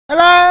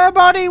Hello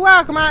everybody,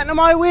 welcome out to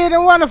my weird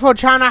and wonderful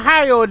channel.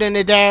 How you all doing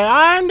today?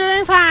 I'm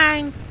doing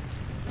fine.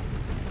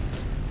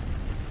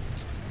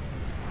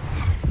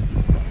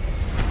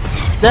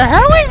 The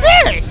hell is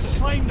this?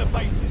 Claim the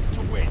bases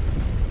to win.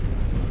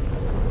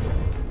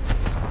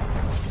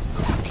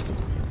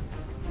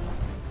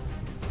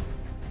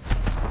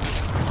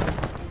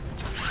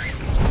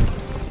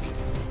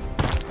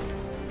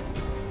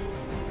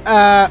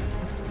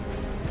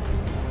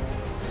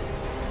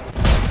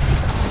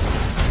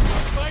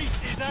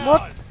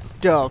 What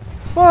the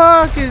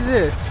fuck is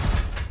this?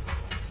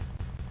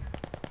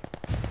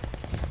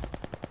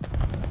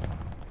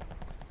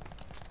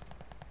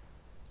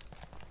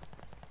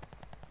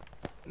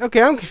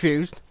 Okay, I'm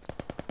confused.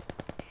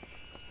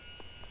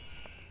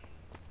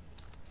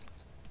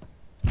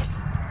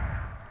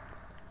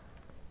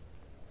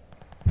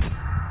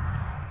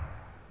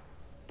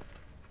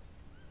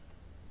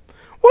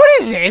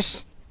 What is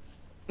this?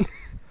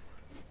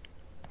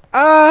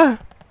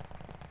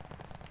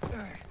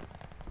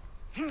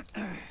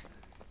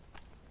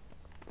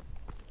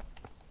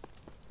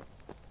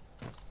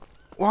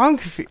 Well, I'm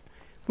confused.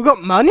 We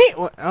got money?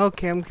 What?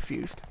 Okay, I'm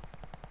confused.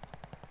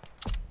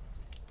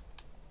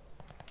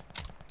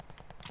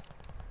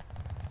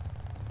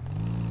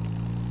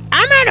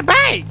 I'm on a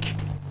bike!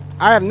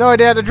 I have no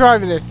idea how to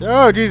drive this.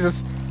 Oh,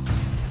 Jesus.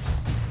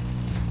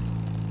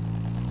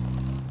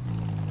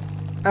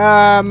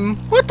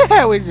 What the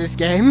hell is this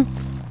game?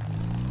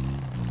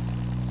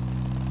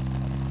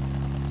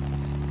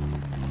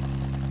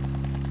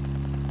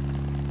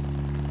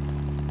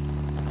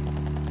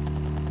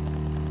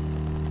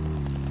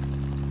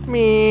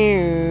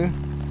 Meow.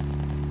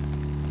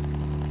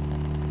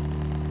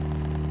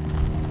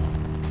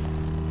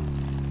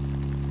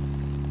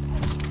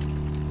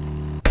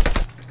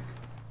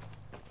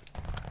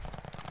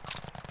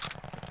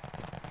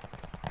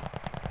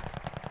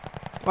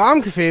 Well,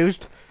 I'm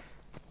confused.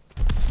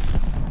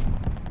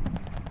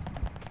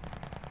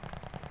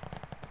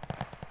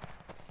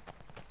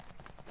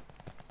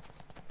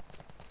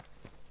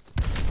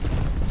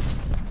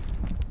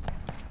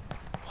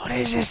 What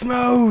is this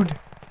mode?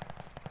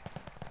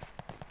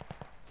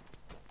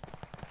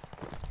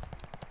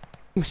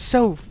 I'm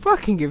so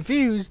fucking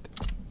confused.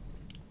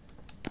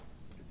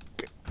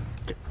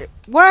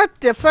 What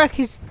the fuck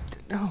is?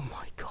 Oh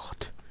my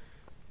god!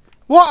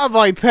 What have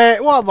I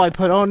put? What have I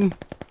put on?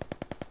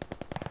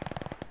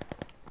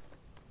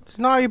 So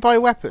now you buy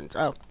weapons.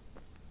 Oh.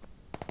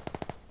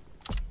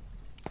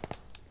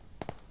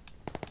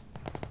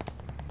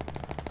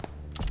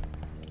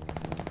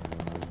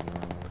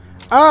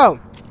 Oh.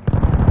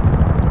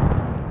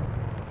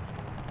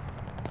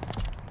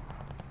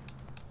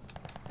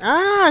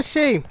 Ah, I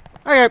see.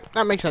 Okay,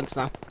 that makes sense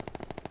now.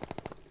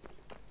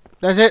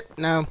 Does it?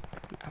 No.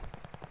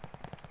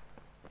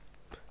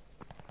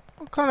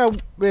 What kind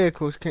of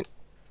vehicles can...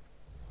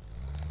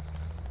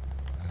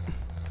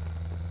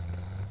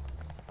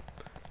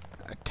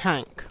 A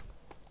tank.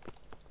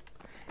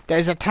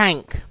 There's a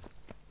tank.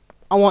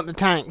 I want the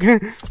tank.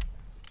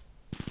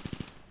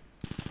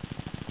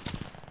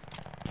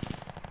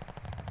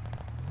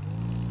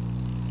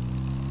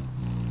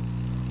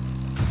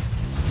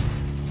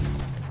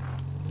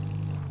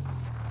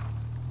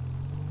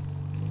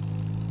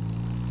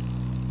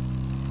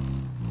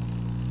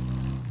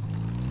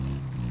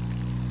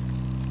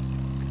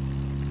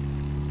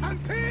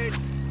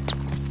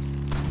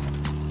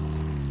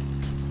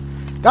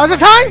 There's a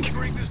tank!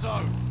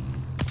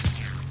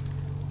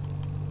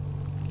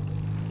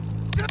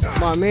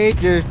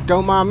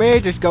 Don't mind me,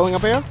 just going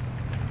up here.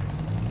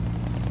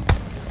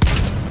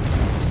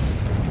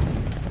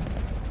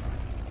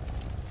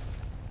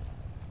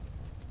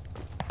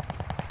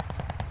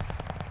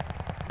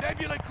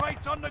 Nebula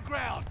crates on the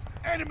ground.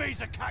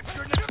 Enemies are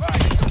capturing the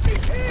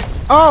crate.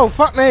 Oh,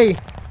 fuck me!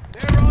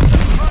 They're on the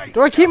crate.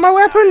 Do I keep my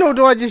weapon or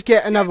do I just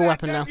get another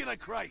weapon now? Nebula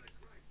crate.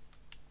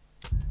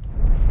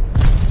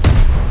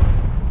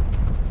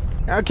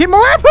 I'll keep my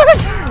weapon!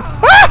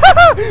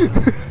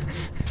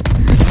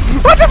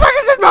 What the fuck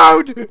is this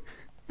mode?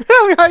 I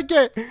don't like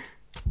it.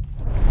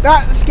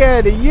 That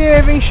scared the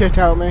living shit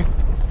out of me.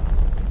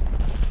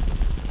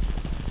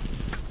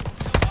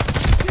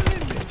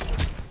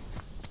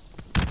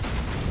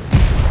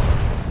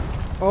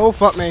 Oh,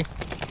 fuck me.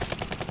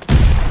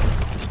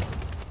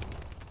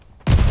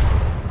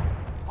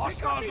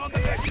 Hostiles on the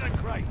nebula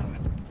crate.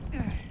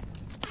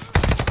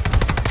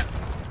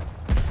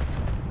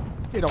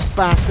 You little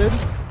bastard.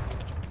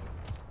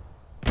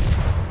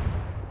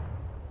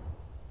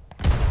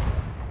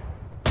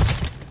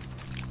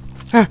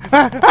 Nebula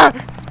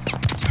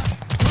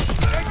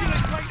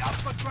crate up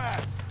for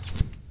grab.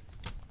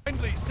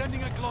 Friendly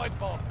sending a glide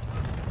bomb.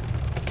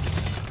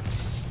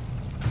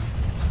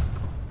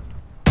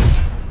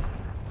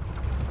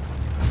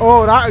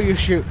 Oh, that'll you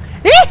shoot.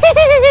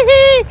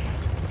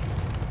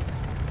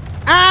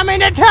 I'm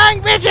in the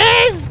tank,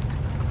 bitches!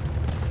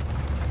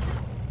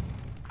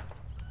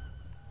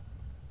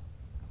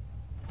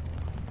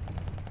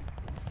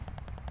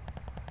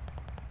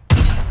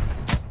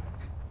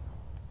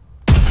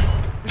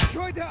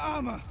 Destroy their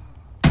armor.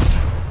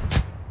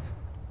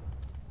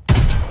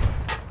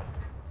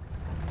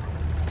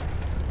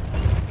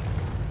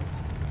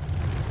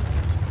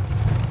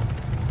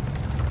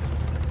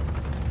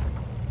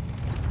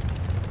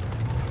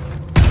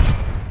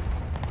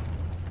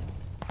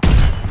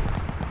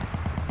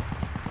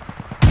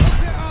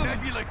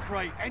 Nebula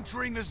crate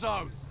entering the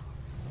zone.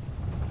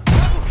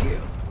 Double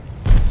kill.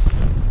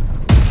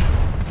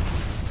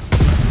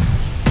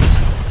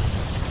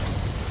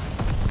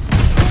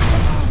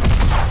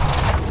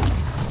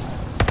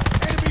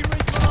 Enemy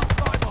recon on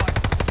flyby.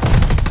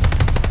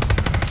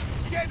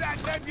 Get that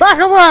nebula. Back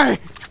away!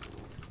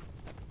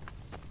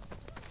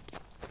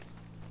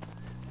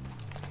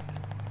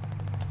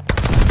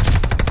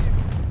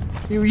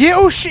 You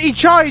little shitty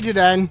chider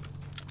then.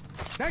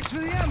 Thanks for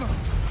the ammo.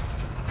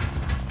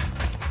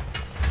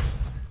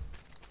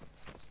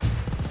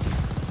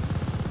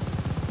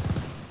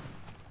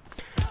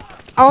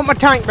 I want my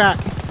tank back.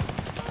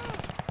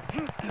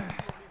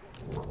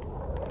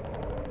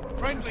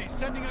 Friendly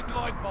sending a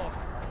glide bomb.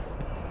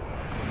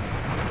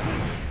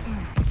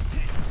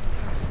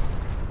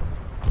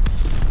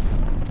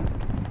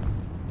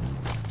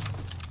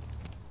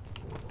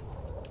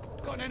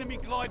 Got an enemy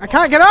glide bomb. I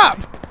can't get up!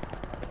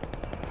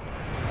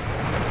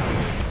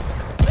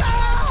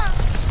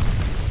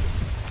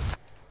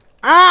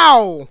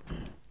 Ow!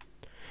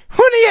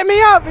 Wouldn't he get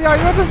me up?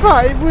 Like, what the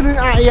fuck? It wouldn't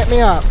actually get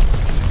me up.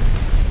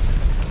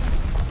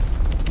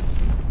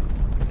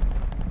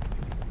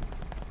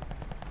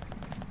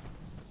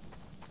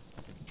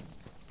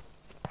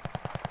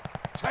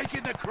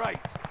 Taking the crate.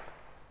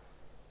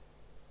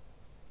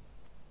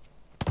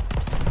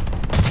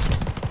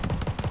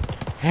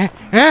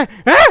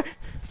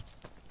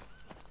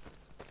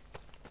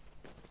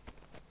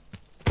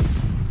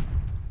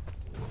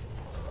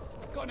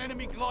 Got an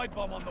enemy glide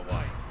bomb on the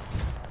way.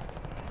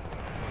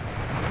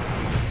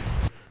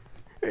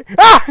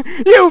 Ah!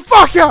 You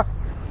fucker!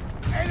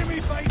 Enemy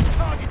base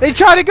target. They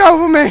tried to go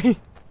for me!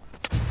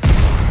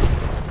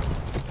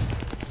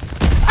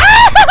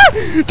 Ah!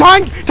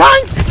 Tank!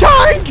 Tank!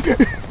 Tank!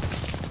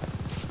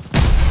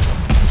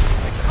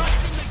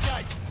 Crushing the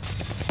gates.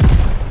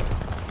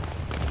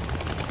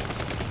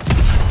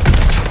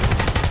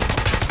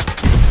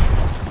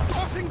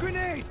 Tossing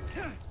grenade.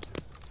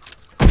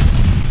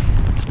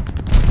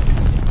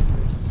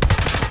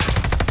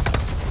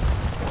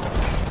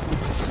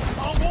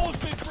 Our wall's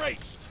been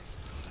breached.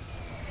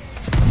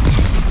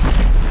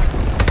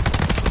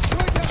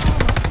 Destroyed their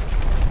armor.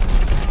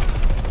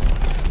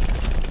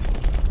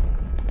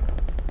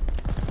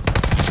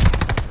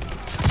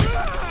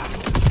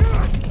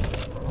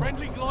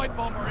 Friendly glide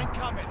bomber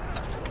incoming.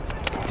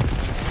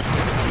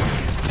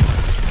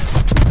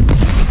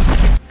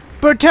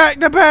 Protect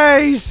the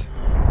base!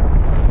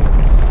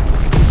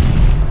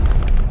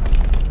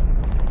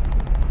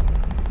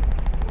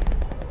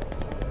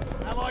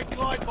 Allied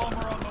glide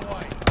bomber on the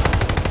way.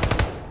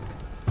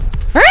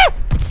 Huh?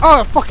 Oh,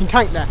 a fucking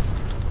tank there.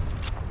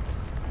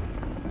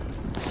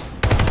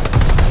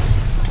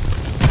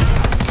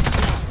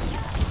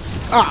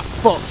 Ah,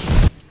 fuck.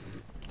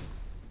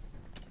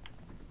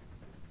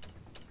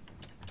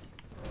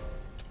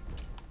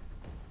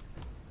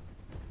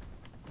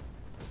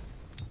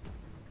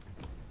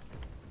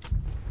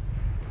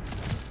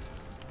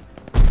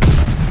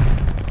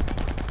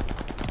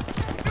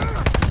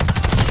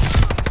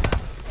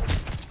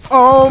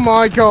 Oh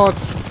my god.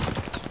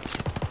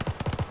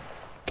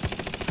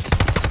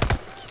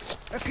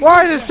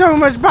 Why is there so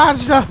much bad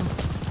stuff?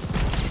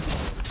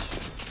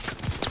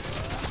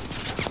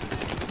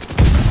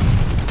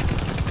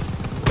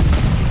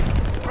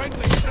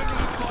 Friendly sending a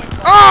glide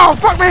bomb. Oh,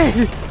 fuck me!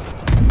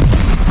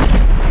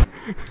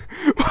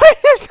 Why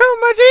is there so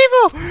much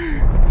evil?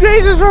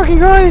 Jesus fucking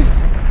Christ!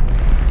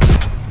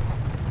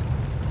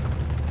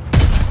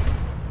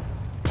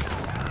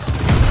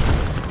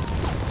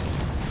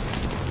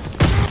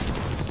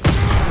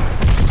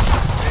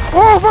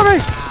 Oh, fuck me!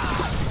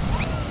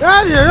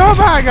 That is all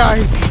bad,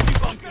 guys! Easy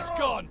bunker's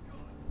gone.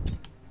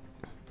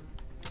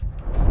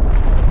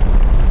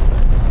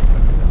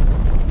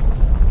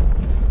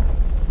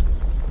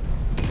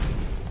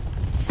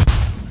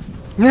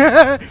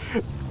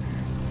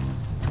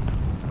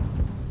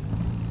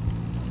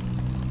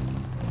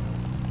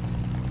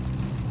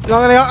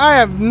 I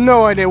have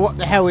no idea what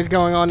the hell is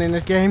going on in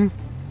this game.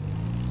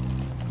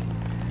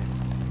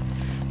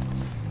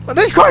 But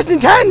this is quite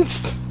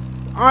intense!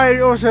 I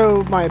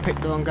also might have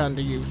picked the wrong gun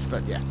to use,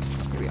 but yeah,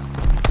 here we are.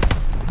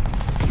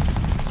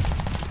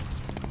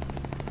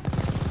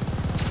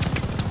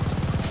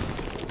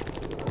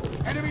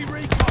 Enemy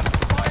recon.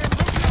 Fire and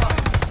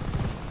hook.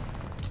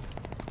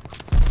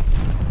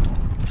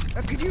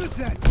 I could use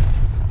that.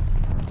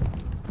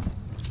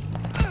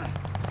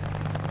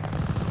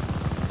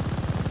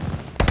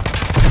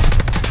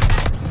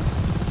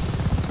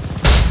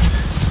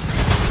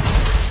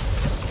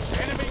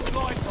 Enemy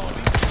glide bomb.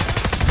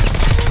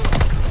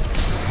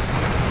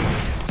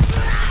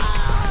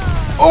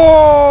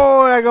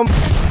 Oh, there I go.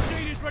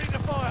 Machine is ready to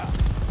fire.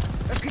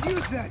 I could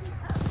use that.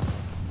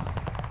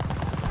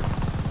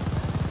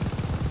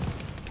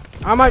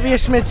 I might be a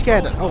smidge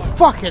scared. Oh,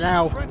 fucking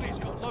hell. Friendly's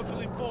got local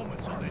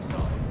informants on their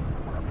side.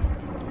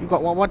 You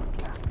got what?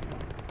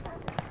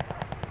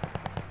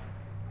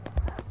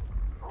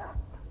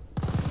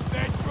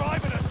 They're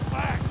driving us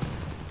back.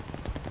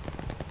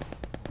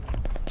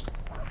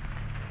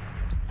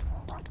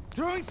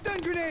 Throwing stun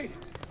grenade. Throwing stun grenade.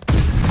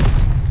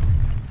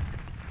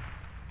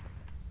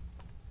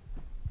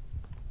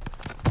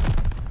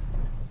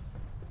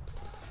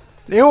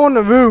 They're on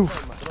the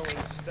roof.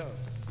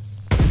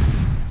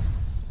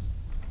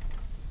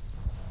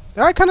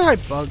 They're kind of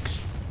like bugs.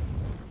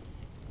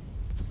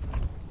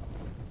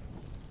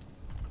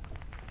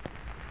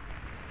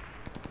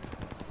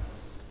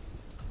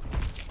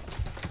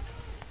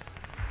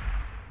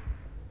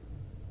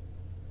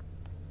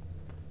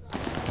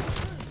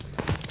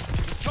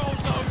 Control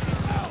zone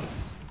is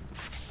ours.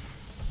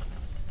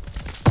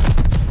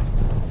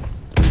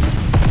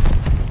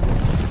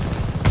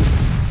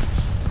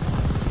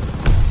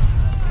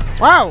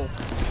 Wow.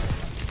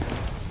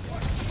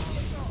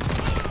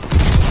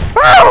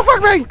 Oh,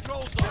 fuck me!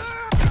 Control zone.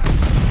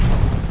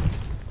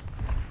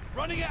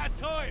 Running out of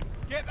time.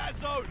 Get that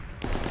zone.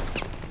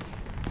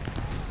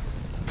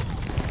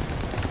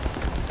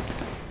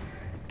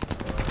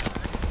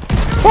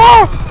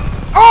 Oh!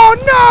 Oh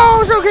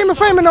no! So came a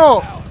flaming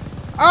all.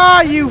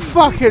 Ah, you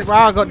fucking.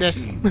 Wow, I got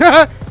this.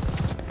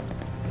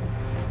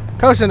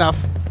 Close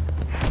enough.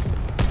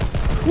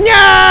 No!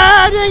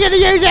 I didn't get to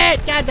use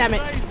it! God damn it.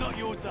 Today's not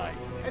your day.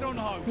 Head on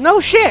home. No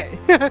shit!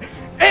 It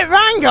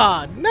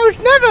Vanguard! No, it's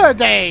never a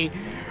day!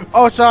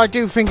 Also, I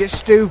do think it's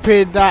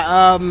stupid that,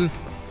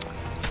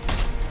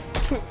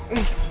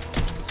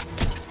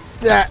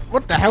 yeah,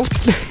 what the hell?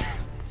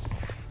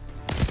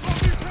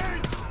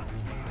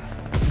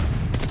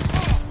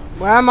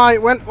 Where am I?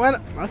 When?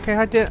 Okay,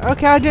 I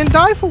didn't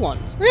die for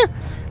once. Yeah.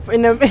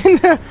 In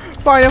the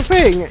final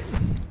thing.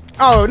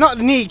 Oh, not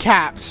the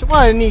kneecaps.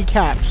 Why are the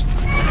kneecaps?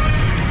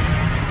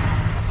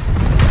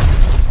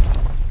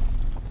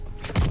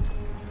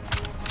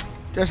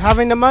 Just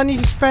having the money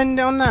to spend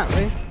on that,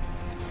 way.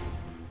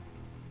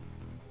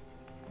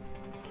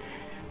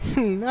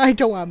 I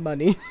don't have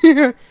money.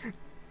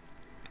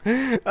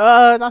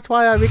 That's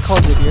why I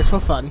recorded this for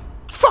fun.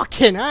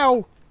 Fucking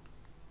hell!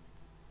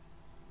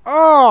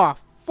 Oh,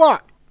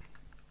 fuck!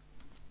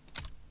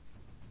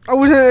 I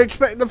wasn't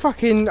expecting the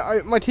fucking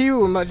my TV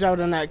was much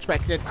louder than I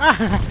expected.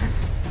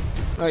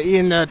 Like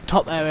in the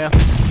top area.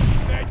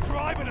 They're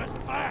driving us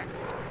back.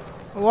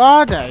 Who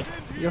are they?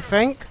 You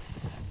think?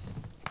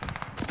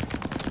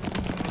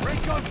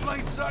 Recon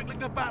plane circling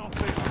the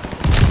battlefield.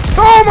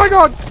 Oh my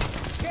god!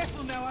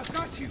 Careful now, I've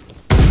got you.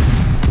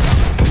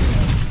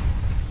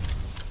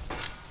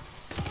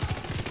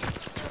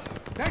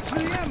 Thanks for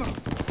the ammo.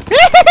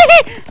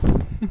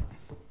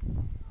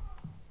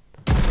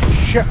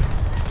 Shit!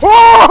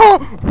 Oh!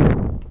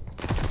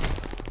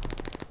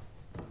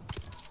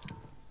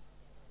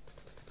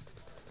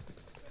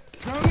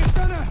 Throwing a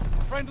stunner.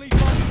 Friendly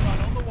fighting run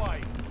on the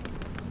way.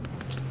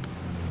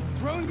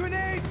 Throwing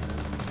grenade.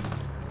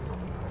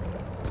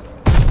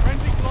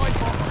 Friendly glide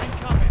bomber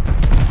incoming.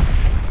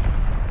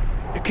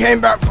 You came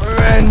back for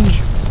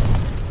revenge.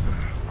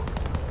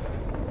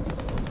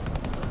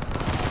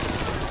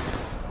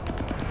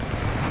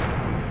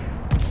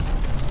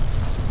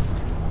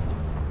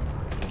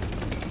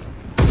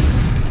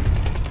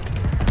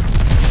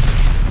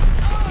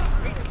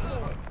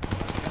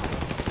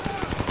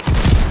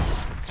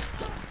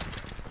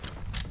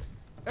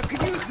 I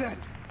could use that.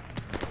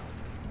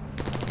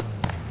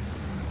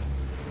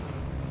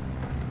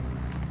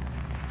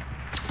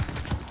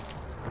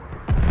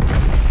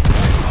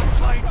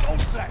 Planes all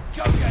set.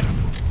 Go get them.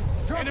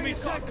 Dropping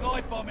Enemy's a got sec.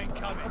 glide bomb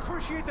incoming.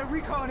 Appreciate the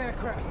recon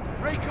aircraft.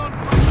 Recon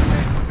plane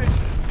in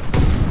position.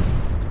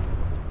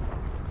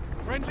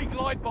 Friendly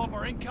glide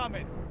bomber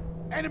incoming.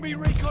 Enemy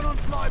recon on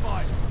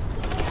flyby.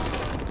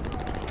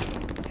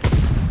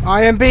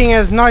 I am being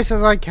as nice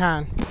as I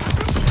can.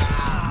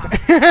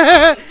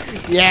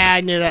 Yeah,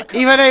 I knew that.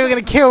 Either they were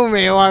gonna kill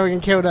me or I was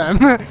gonna kill them.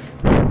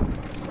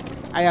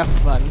 I have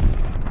fun.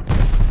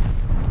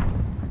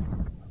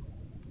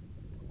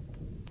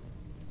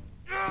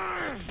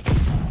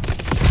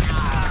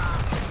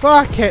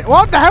 Fuck it.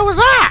 What the hell was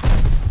that?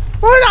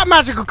 What was that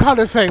magical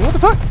colour thing? What the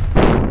fuck?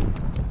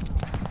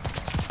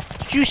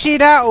 Did you see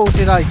that or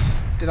did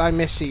I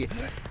miss it?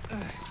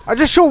 I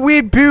just saw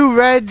weird blue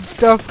red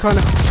stuff kind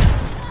of.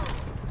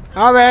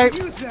 Alright.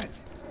 Use that.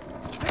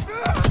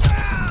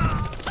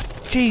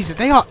 Jesus,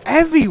 they are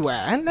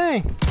everywhere, aren't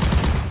they?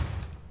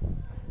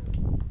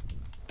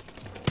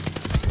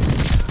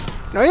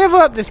 Now you ever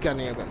up this gun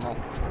here a bit more.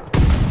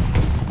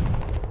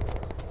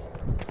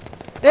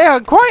 They are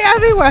quite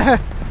everywhere.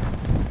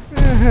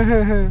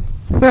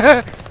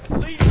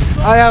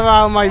 I have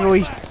out my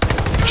voice.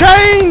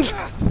 Change!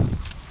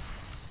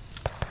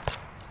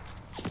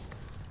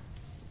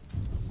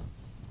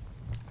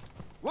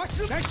 Watch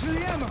them. Thanks for the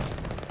ammo.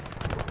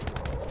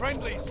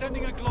 Friendly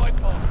sending a glide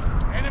bomb.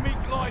 Enemy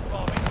glide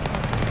bomb incoming.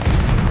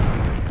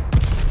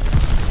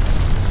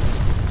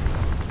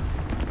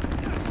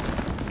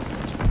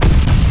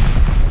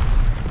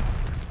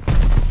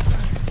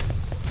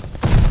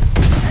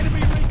 Enemy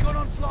recon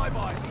on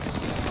flyby.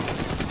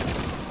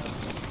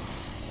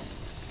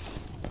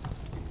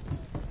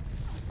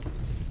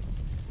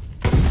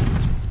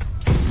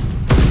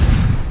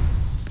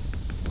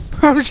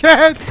 I'm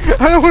scared.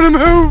 I don't want to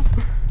move.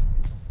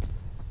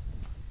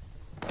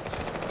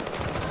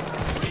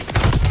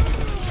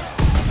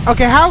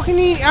 Okay, how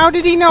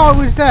did he know I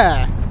was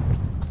there?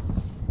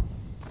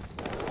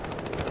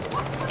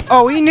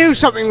 Oh, he knew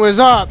something was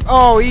up.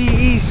 Oh,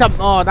 he's some.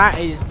 Oh, that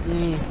is.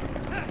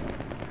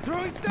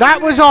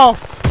 That was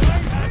off.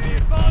 Have the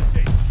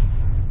advantage.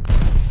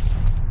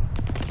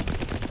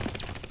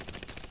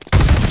 We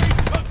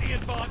took the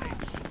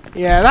advantage.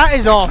 Yeah, that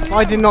is off.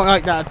 I did not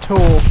like that at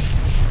all.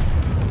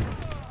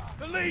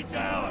 The lead's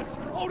ours.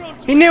 Hold on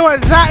to He knew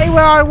exactly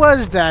where I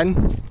was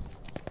then.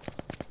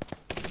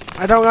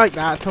 I don't like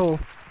that at all.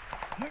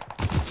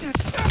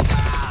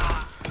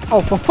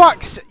 Oh, for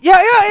fuck's... Yeah,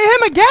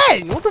 him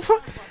again! What the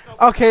fuck?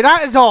 Okay,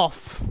 that is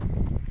off.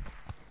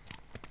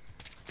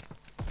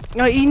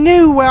 No, he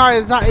knew where I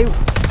exactly...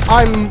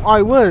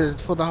 I was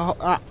for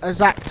the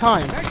exact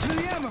time. Thanks for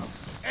the ammo.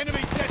 enemy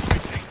test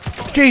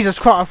machine. Jesus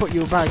Christ, I thought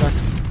you were a bad guy.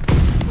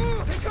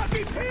 They got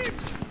me pinned.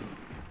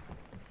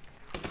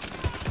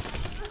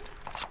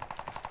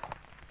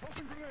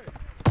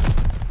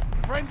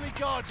 Friendly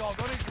guard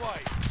dog on his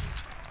way.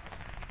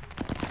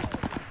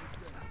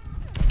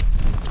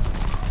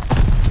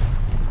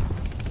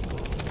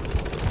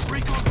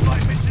 Recon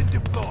flight mission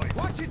deployed.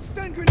 Watch it,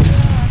 stun grenade.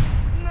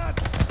 Not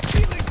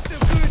feeling so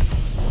good.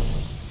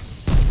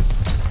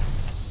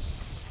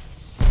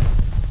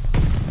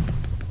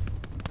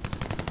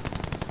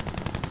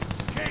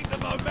 Keep the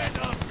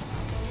momentum.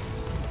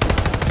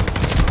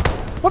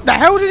 What the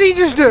hell did he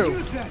just do?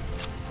 Use that.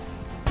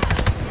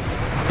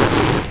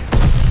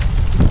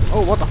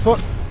 Oh, what the fuck?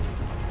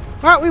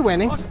 Right, we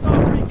winning.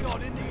 Hostile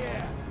recon in the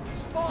air.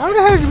 Spy How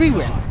the hell did we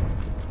win?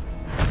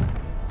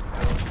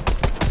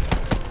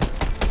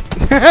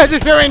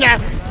 Just doing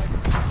that.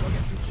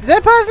 Is there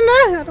a person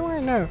there? I don't want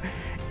to know.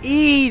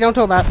 Don't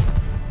talk about.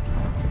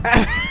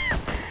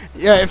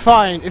 Yeah, it's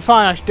fine. It's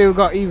fine. I still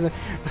got even.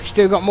 I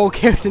still got more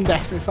kills than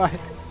death. It's fine.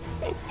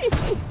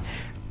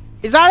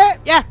 Is that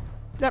it? Yeah.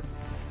 Yep.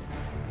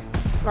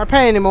 If I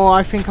pay anymore,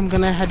 I think I'm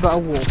gonna headbutt a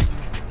wall.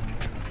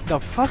 The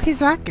fuck is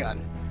that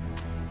gun?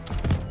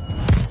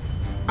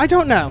 I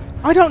don't know.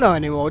 I don't know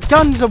anymore.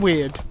 Guns are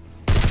weird.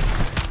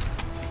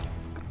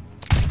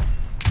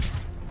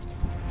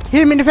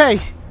 Hit him in the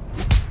face.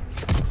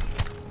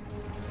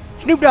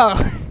 Snoop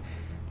Dogg.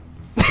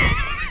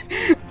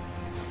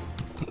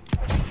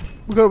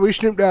 We're going with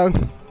Snoop Dogg.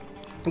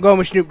 I'm going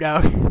with Snoop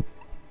Dogg.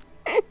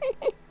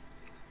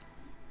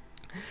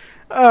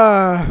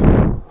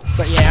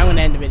 But yeah, I'm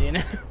gonna end the video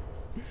now.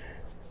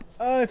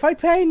 If I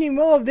play any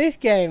more of this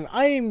game,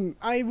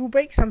 I will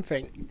break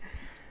something.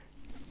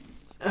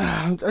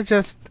 I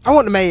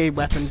want the melee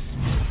weapons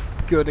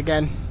good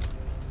again.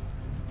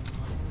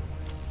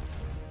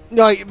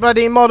 Like, but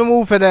in Modern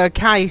Warfare, the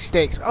K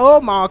sticks. Oh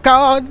my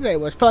god, it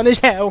was fun as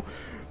hell.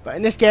 But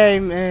in this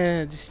game,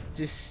 just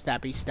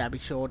stabby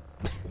sword.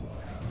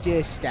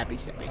 Just stabby.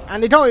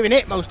 And they don't even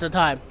hit most of the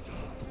time.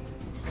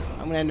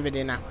 I'm gonna end the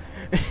video now.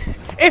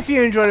 If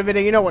you enjoyed the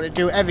video, you know what to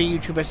do. Every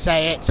YouTuber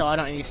say it, so I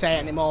don't need to say it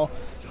anymore.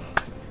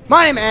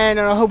 My name is Ann,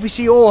 and I hope we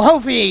see you all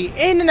hopefully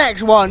in the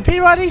next one.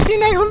 Peter, see you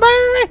next one,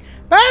 baby.